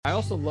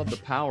also love the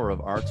power of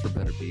Artur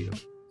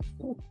Beterbiev.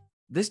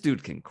 This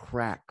dude can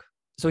crack.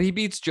 So he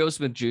beats Joe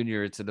Smith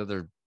Jr. It's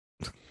another.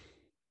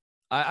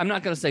 I'm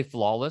not going to say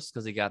flawless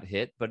because he got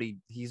hit, but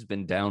he's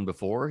been down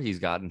before. He's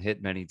gotten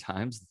hit many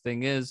times. The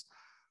thing is,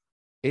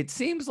 it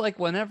seems like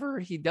whenever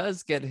he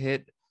does get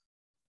hit,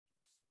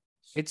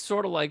 it's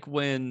sort of like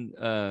when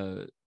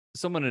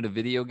someone in a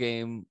video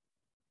game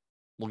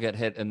will get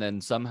hit and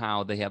then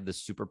somehow they have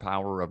this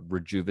superpower of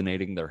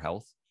rejuvenating their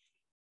health.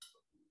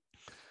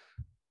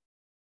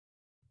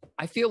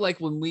 I feel like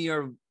when we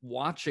are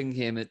watching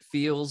him, it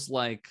feels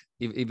like,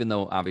 even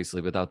though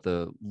obviously without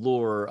the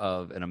lure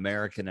of an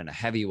American and a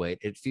heavyweight,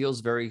 it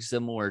feels very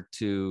similar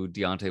to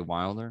Deontay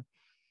Wilder,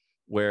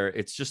 where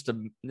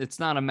it's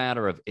not a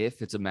matter of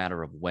if, it's a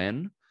matter of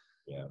when.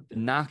 Yeah. The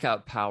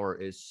knockout power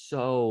is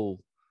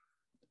so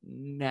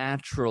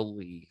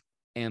naturally,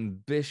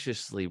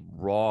 ambitiously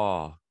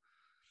raw.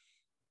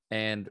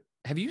 And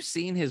have you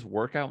seen his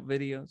workout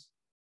videos?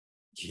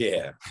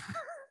 Yeah.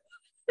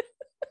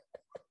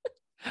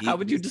 How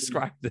would you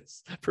describe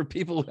this for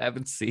people who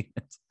haven't seen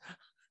it?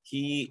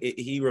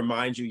 He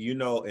reminds you,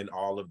 in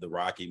all of the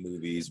Rocky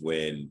movies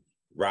when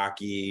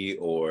Rocky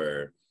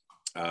or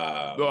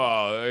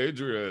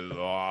Adrian,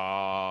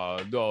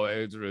 no,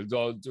 Adrian,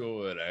 don't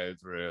do it,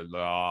 Adrian.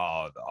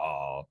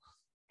 No.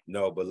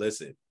 No, but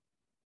listen,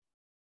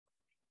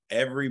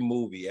 every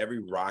movie, every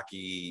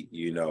Rocky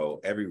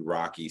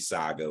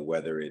saga,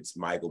 whether it's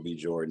Michael B.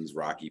 Jordan's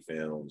Rocky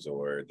films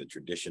or the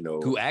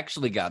traditional, who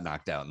actually got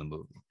knocked out in the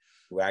movie.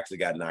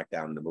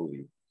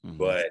 Mm-hmm.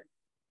 But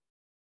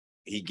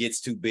he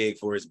gets too big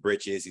for his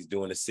britches. He's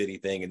doing a city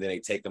thing, and then they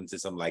take him to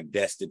some like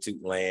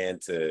destitute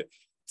land to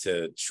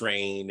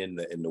train in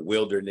the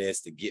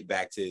wilderness to get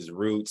back to his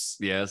roots.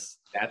 Yes,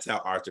 that's how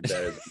Artur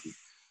Beterbiev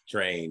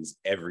trains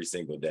every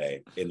single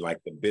day in like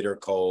the bitter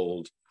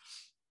cold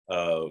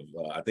of.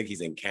 I think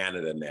he's in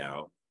Canada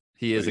now.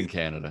 He is in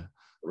Canada,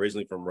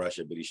 originally from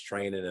Russia, but he's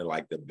training in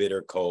like the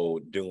bitter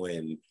cold,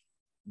 doing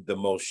the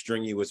most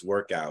strenuous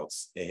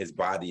workouts, and his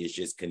body is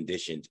just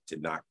conditioned to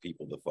knock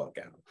people the fuck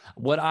out.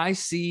 What I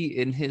see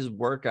in his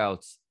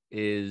workouts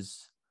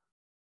is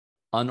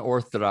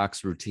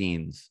unorthodox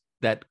routines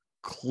that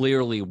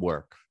clearly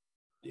work.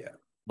 Yeah.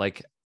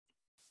 Like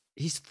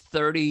he's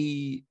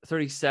 30,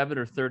 37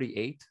 or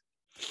 38.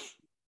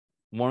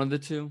 One of the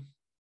two.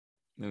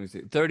 Let me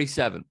see.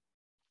 37.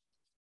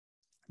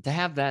 To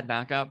have that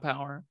knockout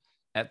power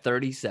at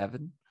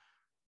 37.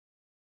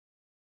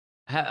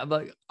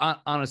 Like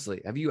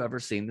honestly, have you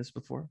ever seen this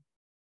before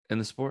in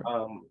the sport?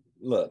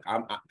 Look,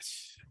 I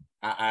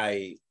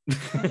at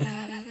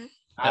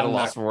a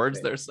loss for words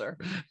there, sir.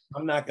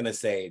 I'm not gonna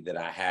say that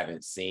I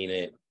haven't seen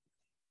it,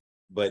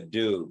 but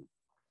dude,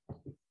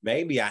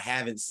 maybe I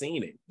haven't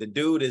seen it. The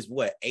dude is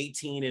what,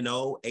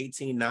 18-0,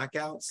 18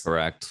 knockouts?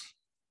 Correct.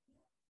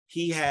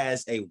 He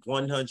has a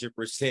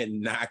 100%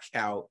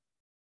 knockout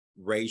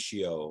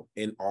ratio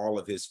in all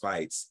of his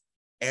fights.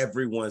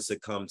 Everyone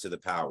succumbed to the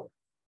power.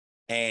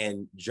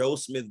 And Joe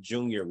Smith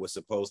Jr. was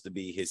supposed to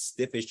be his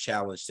stiffest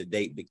challenge to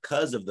date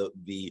because of the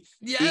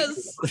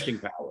yes pushing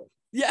power.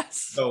 Yes.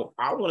 So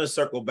I want to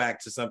circle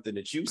back to something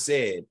that you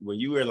said when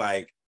you were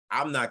like,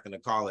 I'm not going to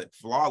call it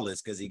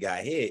flawless because he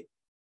got hit.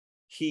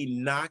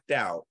 He knocked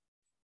out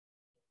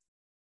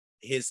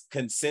his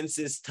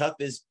consensus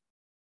toughest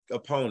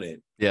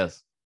opponent.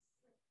 Yes.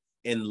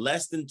 In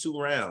less than 2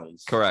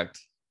 rounds. Correct.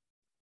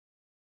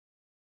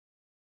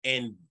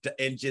 And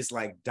just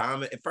like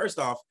dominant. First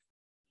off,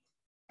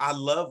 I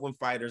love when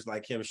fighters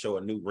like him show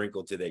a new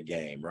wrinkle to their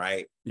game,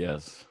 right?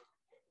 Yes.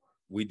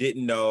 We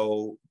didn't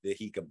know that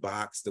he could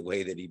box the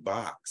way that he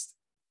boxed.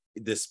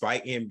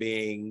 Despite him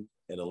being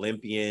an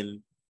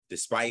Olympian,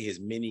 despite his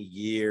many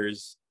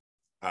years,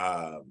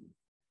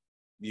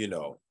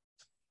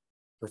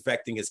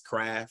 perfecting his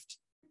craft,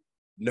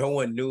 no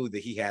one knew that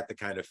he had the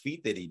kind of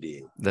feat that he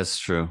did. That's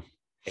true.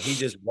 And he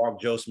just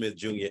walked Joe Smith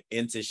Jr.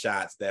 into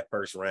shots that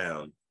first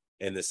round.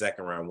 And the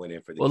second round went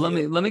in for the Well,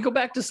 kill. let me go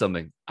back to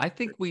something. I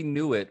think we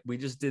knew it. We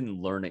just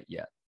didn't learn it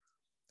yet.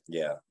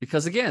 Yeah.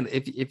 Because again,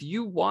 if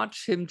you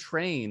watch him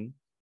train,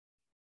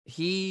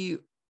 he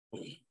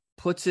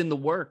puts in the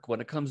work when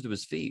it comes to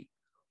his feet.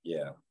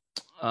 Yeah.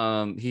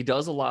 He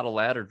does a lot of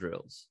ladder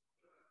drills.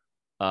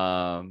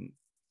 So,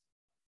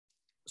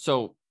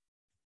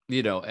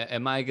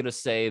 am I going to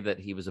say that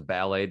he was a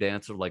ballet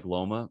dancer like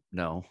Loma?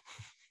 No.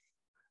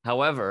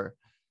 However,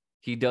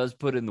 he does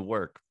put in the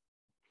work.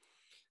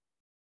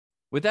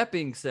 With that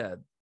being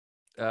said,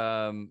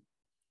 I'm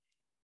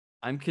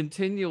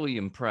continually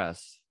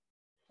impressed.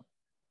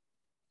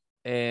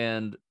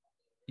 And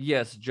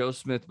yes, Joe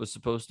Smith was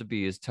supposed to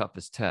be his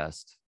toughest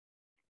test.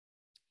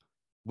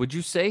 Would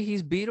you say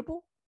he's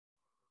beatable?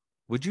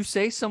 Would you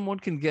say someone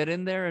can get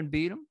in there and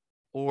beat him?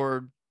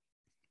 Or,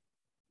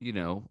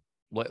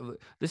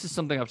 this is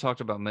something I've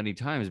talked about many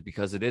times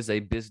because it is a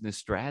business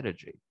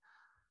strategy.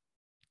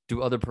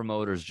 Do other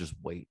promoters just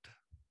wait?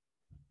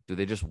 Do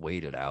they just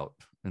wait it out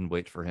and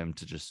wait for him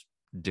to just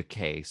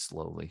decay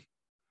slowly?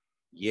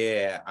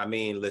 Yeah, I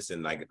mean,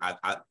 listen, like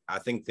I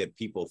think that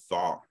people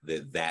thought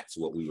that that's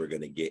what we were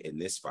going to get in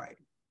this fight.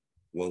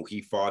 when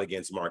he fought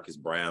against Marcus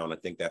Brown, I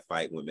think that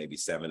fight went maybe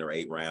 7 or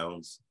 8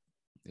 rounds.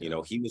 Yeah. You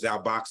know, he was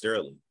outboxed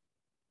early,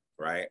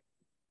 right?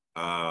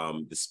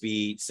 The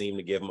speed seemed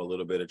to give him a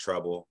little bit of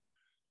trouble.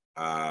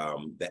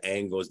 The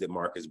angles that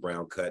Marcus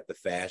Brown cut, the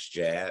fast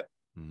jab,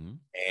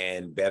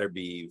 and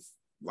Beterbiev,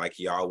 like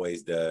he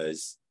always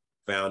does,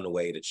 found a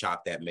way to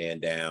chop that man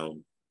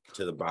down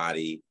to the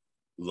body,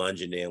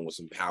 lunging in with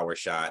some power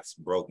shots,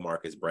 broke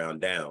Marcus Brown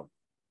down.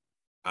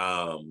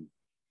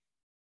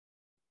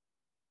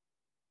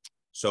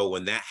 So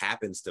when that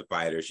happens to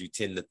fighters, you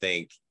tend to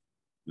think,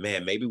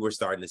 man, maybe we're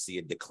starting to see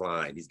a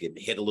decline. He's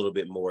getting hit a little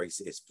bit more.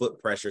 His foot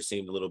pressure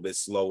seemed a little bit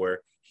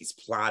slower. He's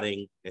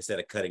plotting instead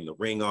of cutting the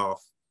ring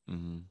off.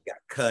 Got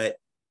cut,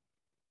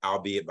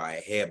 albeit by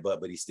a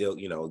headbutt, but he still,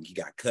 you know, he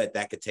got cut.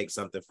 That could take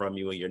something from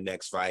you in your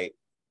next fight.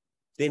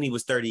 Then he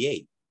was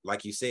 38,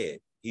 like you said.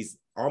 He's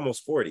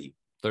almost 40.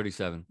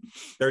 37.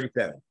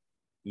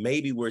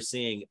 Maybe we're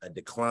seeing a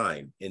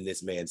decline in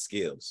this man's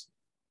skills.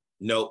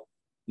 Nope,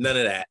 none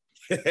of that.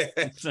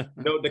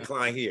 No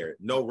decline here.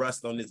 No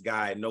rust on this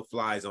guy. No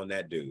flies on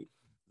that dude.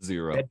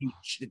 Zero.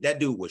 That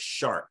dude was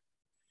sharp.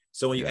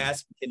 So when you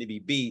ask him, can he be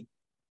beat?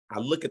 I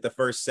look at the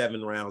first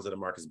 7 rounds of the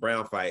Marcus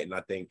Brown fight, and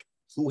I think,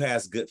 who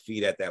has good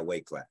feet at that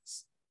weight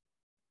class?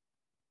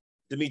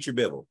 Dimitri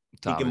Bivol.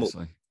 He can move.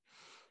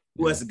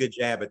 Who has a good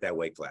jab at that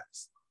weight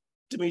class?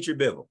 Dimitri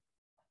Bivol.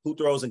 Who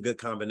throws in good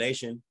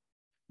combination?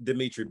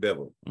 Dimitri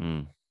Bivol.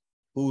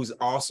 Who's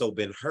also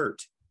been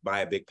hurt by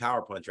a big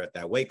power puncher at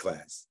that weight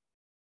class?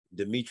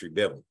 Dimitri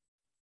Bivol.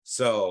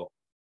 So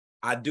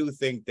I do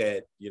think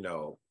that, you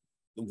know,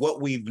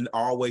 what we've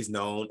always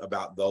known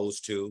about those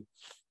two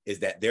is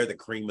that they're the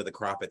cream of the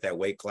crop at that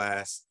weight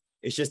class.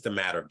 It's just a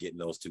matter of getting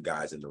those two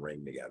guys in the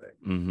ring together.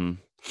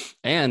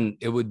 And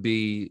it would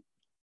be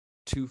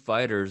 2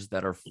 fighters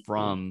that are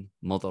from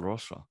Mother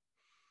Russia,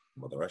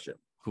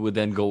 who would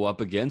then go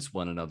up against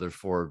one another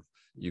for,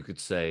 you could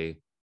say,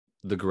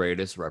 the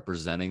greatest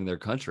representing their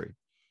country.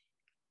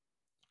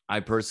 I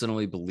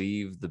personally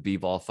believe the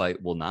Bivol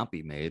fight will not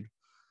be made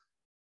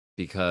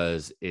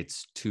because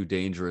it's too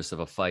dangerous of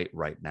a fight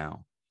right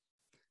now.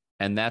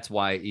 And that's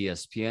why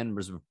ESPN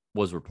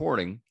was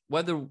reporting,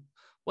 whether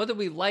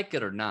we like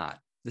it or not,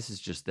 this is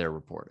just their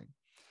reporting,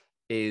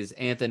 is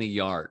Anthony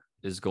Yarde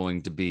is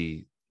going to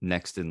be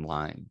next in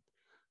line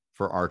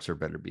for Artur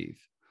Beterbiev.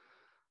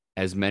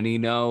 As many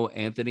know,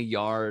 Anthony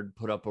Yarde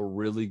put up a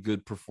really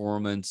good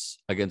performance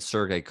against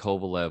Sergey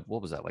Kovalev.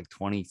 What was that, like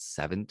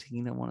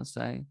 2017, I want to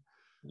say?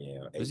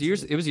 Yeah. It was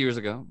years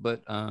ago,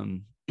 but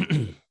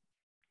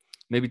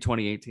maybe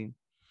 2018.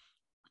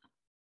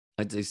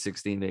 I'd say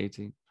 16 to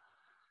 18.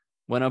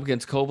 Went up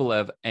against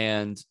Kovalev,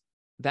 and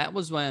that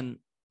was when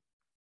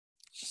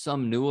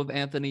some knew of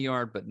Anthony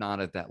Yarde, but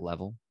not at that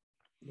level.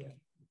 Yeah.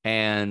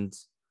 And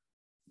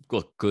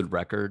look, good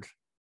record,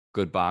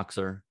 good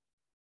boxer.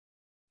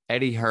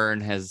 Eddie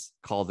Hearn has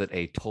called it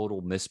a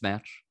total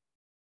mismatch.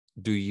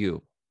 Do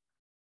you?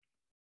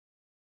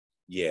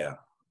 Yeah.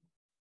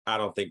 I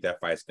don't think that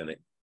fight's going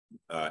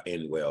to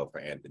end well for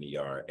Anthony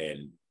Yarde.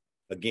 And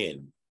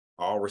again,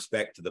 all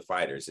respect to the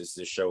fighters. This is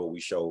a show we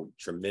show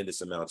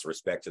tremendous amounts of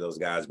respect to those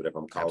guys. But if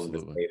I'm calling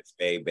this a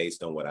spade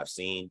based on what I've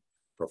seen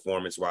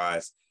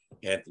performance-wise,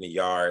 Anthony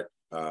Yarde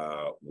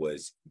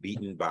was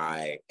beaten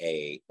by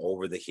a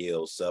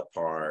over-the-hill,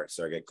 subpar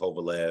Sergey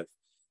Kovalev,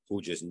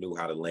 who just knew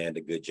how to land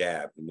a good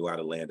jab. He knew how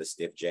to land a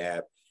stiff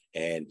jab,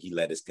 and he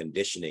let his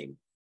conditioning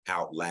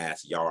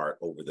outlast Yarde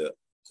over the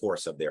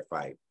course of their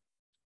fight.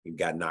 He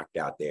got knocked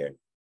out there.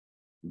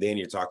 Then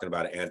you're talking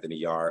about Anthony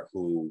Yarde,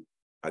 who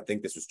I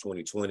think this was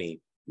 2020,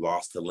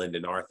 lost to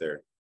Lyndon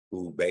Arthur,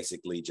 who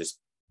basically just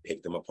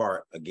picked him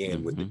apart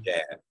again with the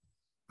jab.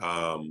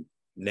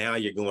 Now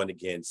you're going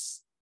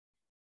against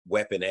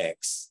Weapon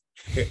X,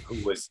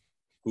 who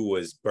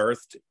was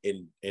birthed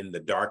in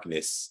the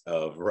darkness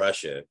of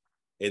Russia,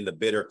 in the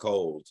bitter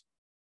cold,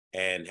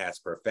 and has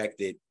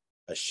perfected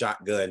a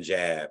shotgun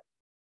jab,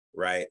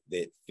 right?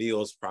 That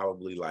feels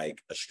probably like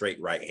a straight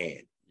right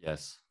hand.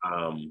 Yes.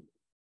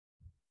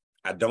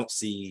 I don't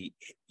see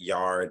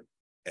Yarde,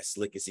 as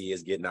slick as he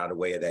is, getting out of the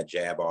way of that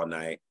jab all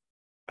night.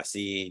 I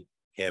see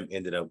him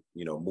ended up,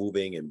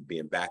 moving and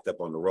being backed up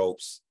on the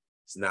ropes.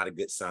 It's not a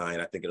good sign.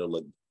 I think it'll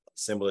look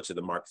similar to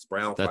the Marcus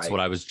Brown fight. That's what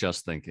I was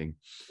just thinking.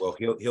 Well,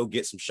 he'll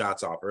get some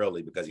shots off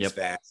early because he's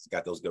fast, he's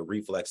got those good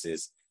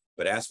reflexes.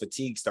 But as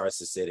fatigue starts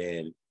to sit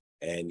in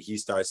and he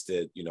starts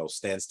to,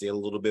 stand still a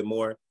little bit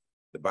more,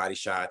 the body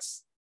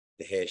shots,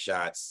 the head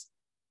shots,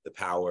 the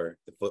power,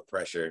 the foot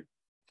pressure,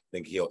 I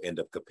think he'll end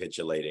up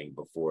capitulating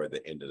before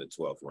the end of the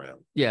 12th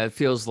round. Yeah, it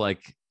feels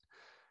like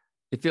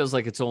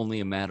it's only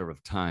a matter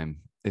of time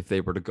if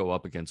they were to go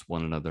up against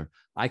one another.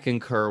 I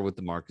concur with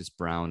the Marcus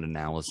Brown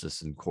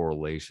analysis and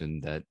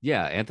correlation that,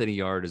 Anthony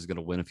Yarde is going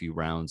to win a few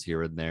rounds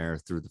here and there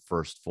through the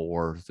first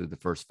 4, through the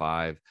first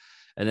 5,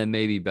 and then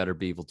maybe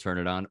Beterbiev will turn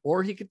it on,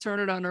 or he could turn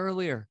it on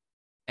earlier.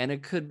 And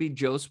it could be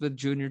Joe Smith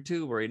Jr.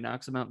 too, where he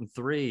knocks him out in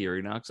 3 or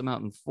he knocks him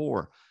out in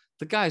 4.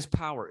 The guy's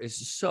power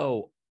is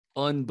so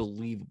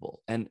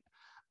unbelievable. And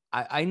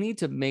I need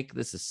to make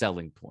this a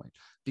selling point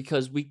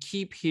because we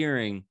keep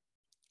hearing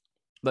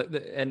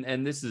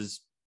And this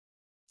is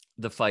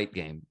the fight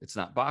game. It's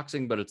not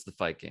boxing, but it's the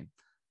fight game.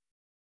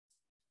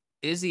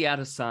 Izzy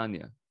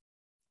Adesanya.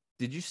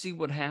 Did you see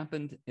what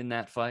happened in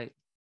that fight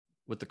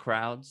with the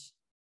crowds?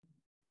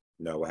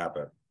 No, what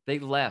happened? They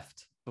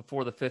left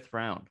before the 5th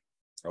round.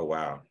 Oh,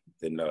 wow.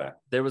 Didn't know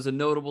that. There was a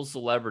notable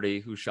celebrity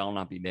who shall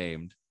not be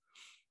named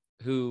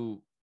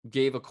who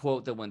gave a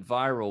quote that went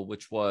viral,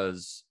 which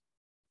was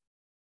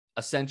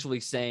essentially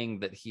saying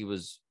that he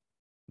was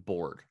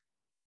bored.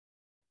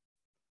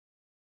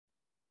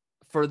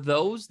 For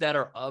those that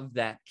are of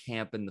that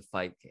camp in the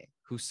fight game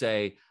who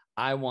say,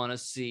 I want to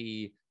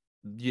see,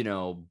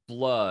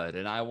 blood,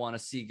 and I want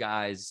to see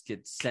guys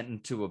get sent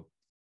into a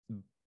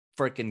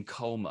freaking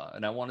coma,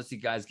 and I want to see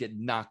guys get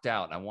knocked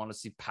out, and I want to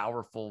see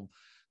powerful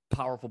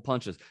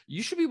punches.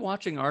 You should be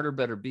watching Artur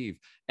Beterbiev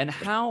and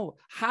how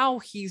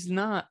he's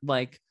not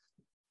like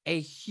a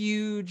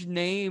huge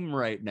name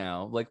right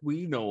now. Like,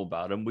 we know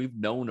about him. We've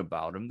known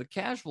about him. The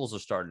casuals are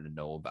starting to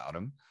know about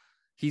him.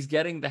 He's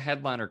getting the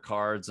headliner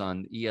cards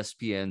on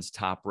ESPN's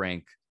Top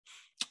Rank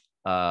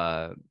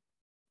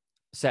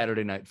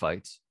Saturday night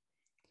fights.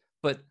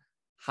 But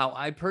how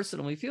I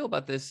personally feel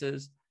about this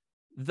is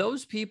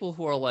those people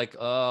who are like,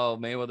 oh,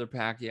 Mayweather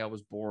Pacquiao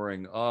was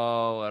boring.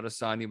 Oh,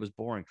 Adesanya was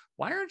boring.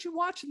 Why aren't you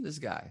watching this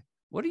guy?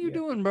 What are you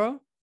doing, bro?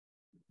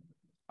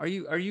 Are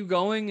you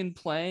going and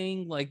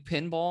playing like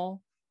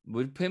pinball?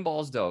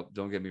 Pinball's dope.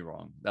 Don't get me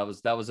wrong. That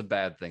was a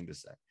bad thing to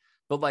say.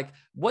 But like,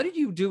 what are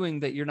you doing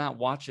that you're not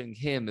watching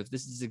him if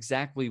this is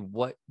exactly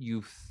what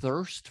you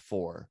thirst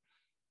for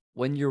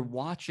when you're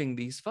watching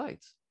these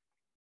fights?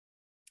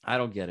 I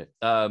don't get it.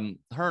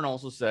 Hearn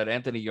also said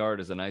Anthony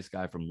Yard is a nice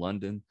guy from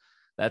London.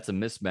 That's a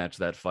mismatch,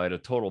 that fight, a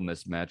total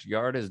mismatch.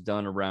 Yard has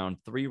done around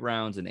 3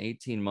 rounds in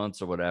 18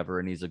 months or whatever,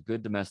 and he's a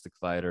good domestic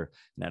fighter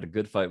and had a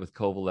good fight with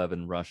Kovalev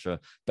in Russia.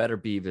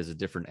 Beterbiev is a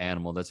different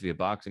animal. That's via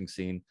boxing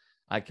scene.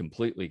 I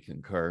completely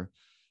concur.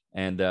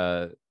 And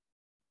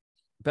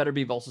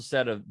Beterbiev also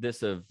said of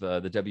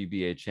the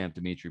WBA champ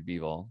Dimitri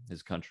Bivol,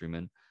 his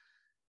countryman,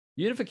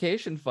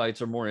 unification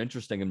fights are more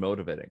interesting and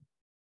motivating.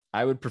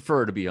 I would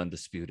prefer to be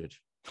undisputed.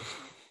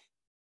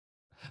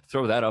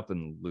 Throw that up in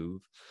the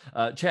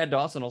Louvre. Chad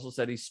Dawson also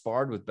said he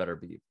sparred with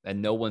Beterbiev and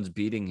no one's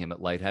beating him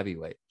at light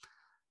heavyweight.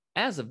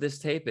 As of this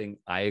taping,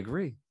 I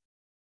agree.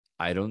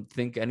 I don't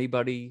think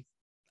anybody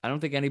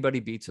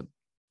beats him.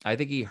 I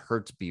think he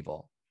hurts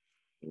Bivol.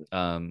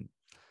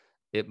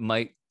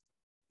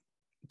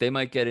 They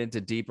might get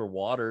into deeper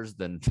waters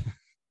than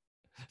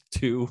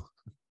 2,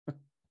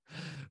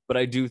 but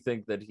I do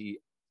think that he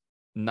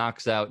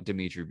knocks out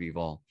Dimitri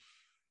Bivol.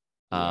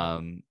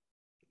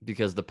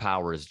 Because the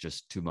power is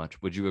just too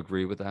much. Would you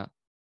agree with that?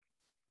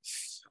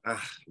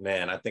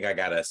 Man, I think I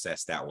got to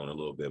assess that one a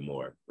little bit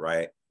more,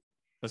 right?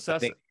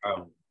 Assess it.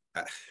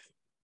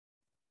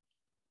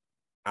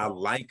 I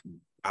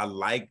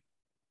like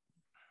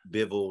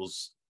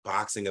Bivol's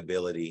boxing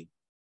ability.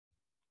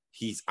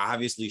 He's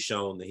obviously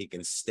shown that he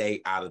can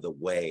stay out of the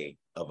way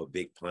of a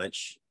big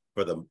punch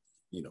for the,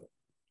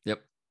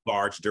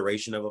 large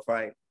duration of a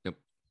fight. Yep.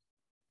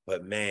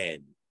 But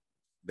man,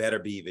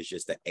 Beterbiev is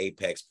just the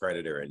apex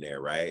predator in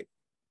there, right?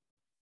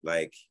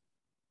 Like,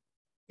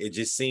 it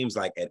just seems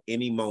like at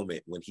any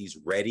moment when he's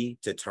ready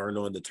to turn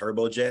on the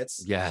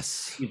turbojets,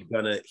 yes, he's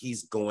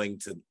going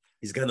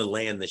to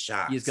land the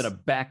shot. He's gonna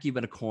back you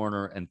in a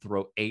corner and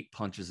throw 8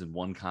 punches in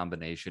one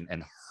combination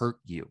and hurt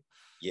you.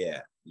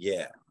 Yeah.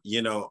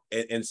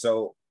 And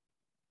so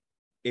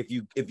if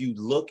you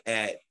look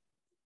at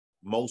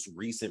most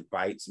recent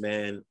fights,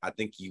 man, I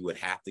think you would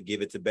have to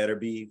give it to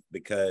Beterbiev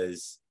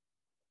because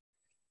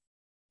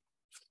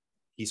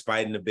he's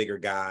fighting the bigger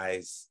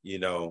guys,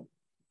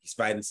 he's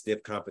fighting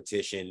stiff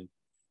competition.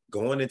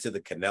 Going into the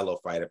Canelo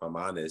fight, if I'm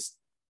honest,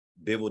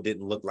 Bivol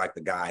didn't look like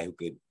the guy who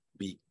could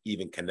beat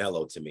even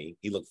Canelo to me.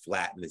 He looked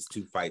flat in his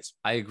 2 fights.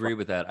 I agree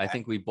with that. I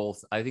think we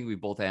both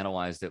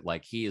analyzed it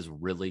like he is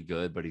really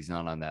good, but he's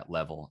not on that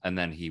level. And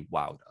then he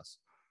wowed us.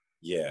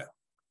 Yeah.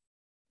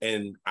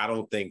 And I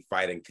don't think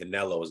fighting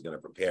Canelo is going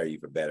to prepare you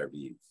for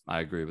Beterbiev. I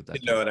agree with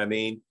that. You know what I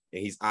mean?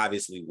 And he's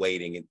obviously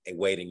waiting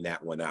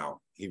that one out.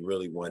 He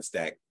really wants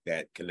that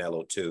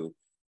Canelo too,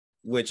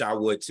 which I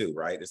would too,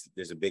 right?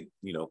 There's a big,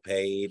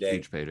 payday.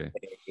 Huge payday.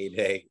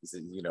 It's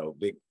a,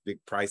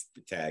 big price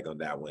tag on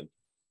that one.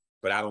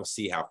 But I don't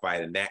see how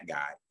fighting that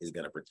guy is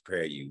going to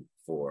prepare you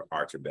for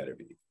Artur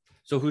Beterbiev.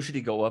 So who should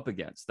he go up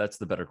against? That's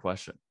the better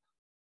question.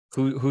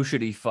 Who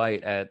should he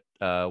fight at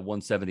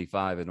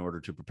 175 in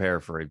order to prepare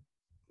for a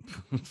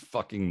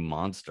fucking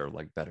monster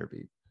like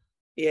Beterbiev?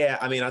 Yeah,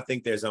 I mean, I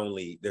think there's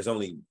only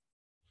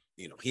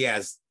he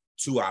has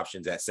 2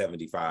 options at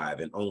 75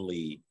 and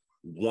only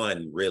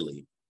one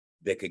really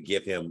that could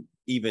give him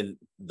even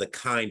the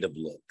kind of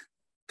look,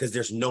 because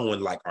there's no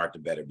one like Artur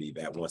Beterbiev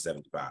at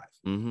 175.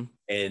 Mm-hmm.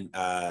 And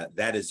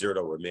that is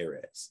Zurdo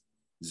Ramirez.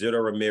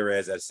 Zurdo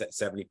Ramirez at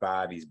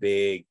 75, he's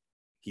big,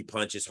 he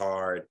punches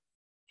hard.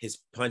 His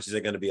punches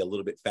are going to be a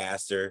little bit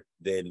faster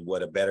than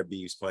what a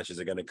Beterbiev's punches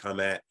are going to come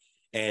at.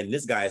 And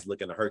this guy is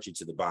looking to hurt you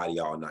to the body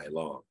all night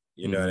long.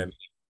 You know what I mean?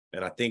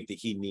 And I think that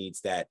he needs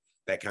that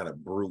kind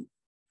of brute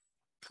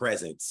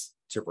presence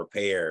to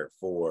prepare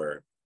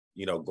for,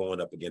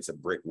 going up against a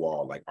brick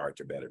wall like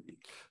Artur Beterbiev.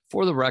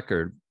 For the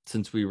record,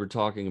 since we were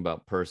talking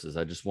about purses,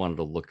 I just wanted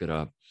to look it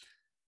up.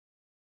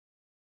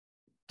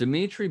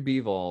 Dmitry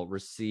Bivol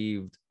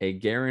received a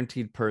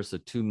guaranteed purse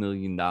of $2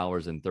 million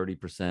and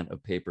 30%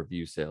 of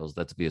pay-per-view sales.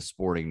 That's via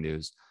Sporting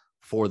News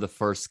for the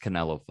first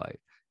Canelo fight.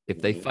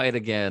 If they fight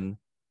again,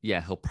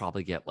 yeah, he'll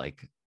probably get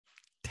like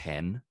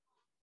 10,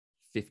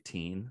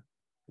 15,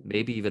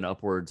 maybe even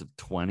upwards of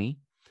 20.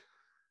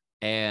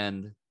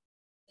 And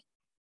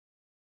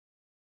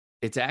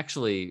it's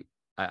actually,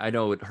 I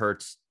know it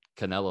hurts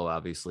Canelo,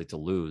 obviously, to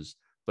lose,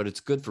 but it's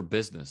good for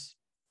business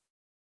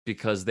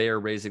because they are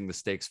raising the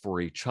stakes for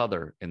each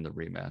other in the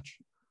rematch.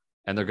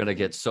 And they're going to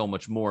get so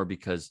much more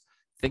because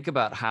think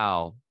about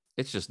how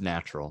it's just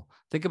natural.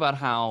 Think about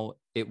how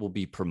it will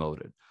be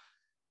promoted.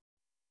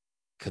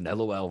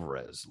 Canelo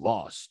Alvarez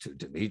lost to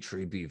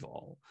Dmitry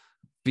Bivol.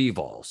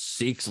 Bivol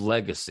seeks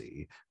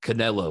legacy.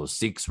 Canelo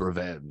seeks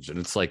revenge. And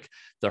it's like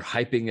they're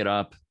hyping it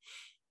up.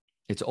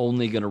 It's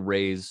only going to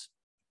raise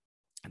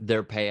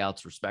their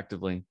payouts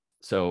respectively.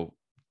 So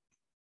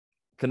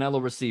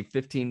Canelo received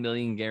 15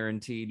 million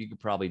guaranteed. You could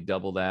probably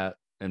double that,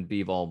 and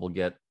Bivol will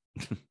get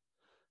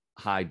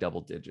high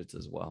double digits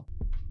as well.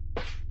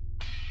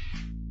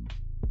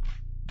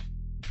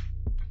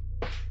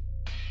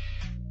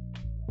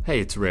 Hey,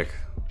 it's Rick.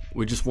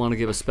 We just want to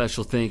give a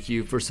special thank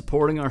you for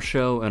supporting our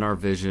show and our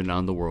vision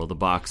on the world of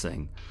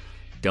boxing.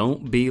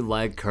 Don't be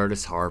like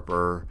Curtis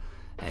Harper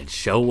and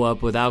show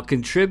up without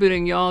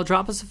contributing, y'all.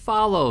 Drop us a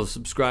follow,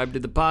 subscribe to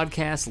the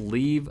podcast,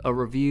 leave a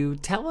review,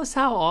 tell us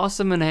how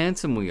awesome and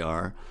handsome we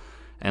are,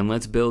 and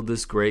let's build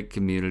this great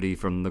community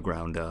from the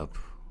ground up.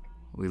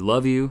 We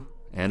love you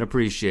and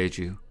appreciate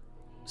you.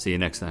 See you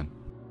next time.